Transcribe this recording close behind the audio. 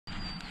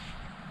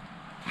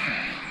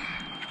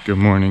Good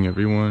morning,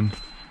 everyone.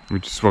 We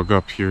just woke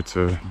up here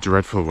to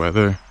dreadful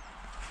weather.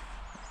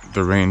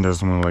 The rain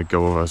doesn't want to let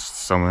go of us this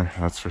summer,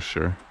 that's for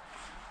sure.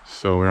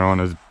 So we're on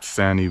a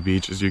sandy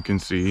beach, as you can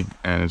see,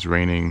 and it's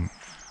raining,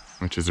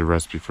 which is a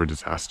recipe for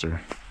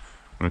disaster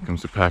when it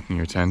comes to packing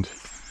your tent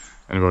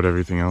and about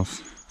everything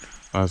else.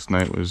 Last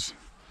night was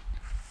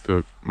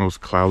the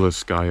most cloudless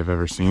sky I've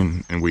ever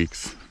seen in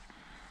weeks,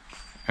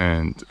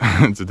 and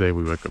today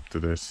we woke up to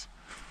this.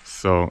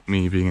 So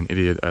me being an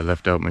idiot, I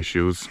left out my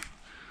shoes,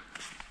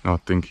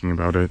 not thinking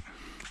about it,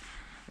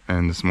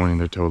 and this morning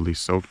they're totally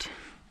soaked.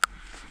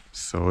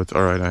 So it's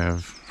alright, I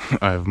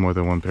have more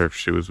than one pair of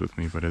shoes with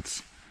me, but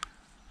it's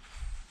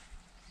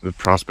the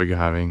prospect of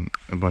having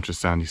a bunch of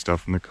sandy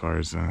stuff in the car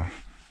is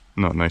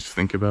not nice to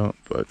think about.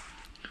 But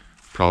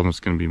the problem is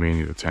going to be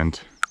mainly the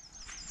tent.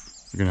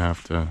 You're going to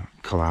have to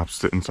collapse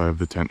the inside of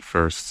the tent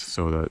first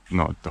so that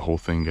not the whole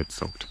thing gets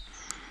soaked.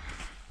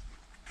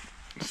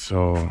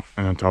 So,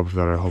 and on top of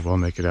that, I hope I'll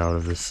make it out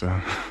of this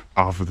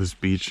off of this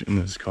beach in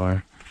this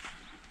car.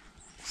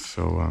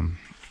 So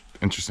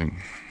interesting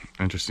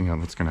how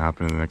what's going to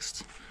happen in the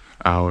next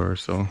hour or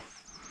so,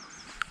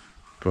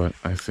 but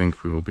I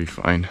think we will be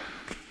fine.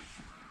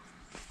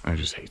 I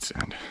just hate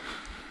sand.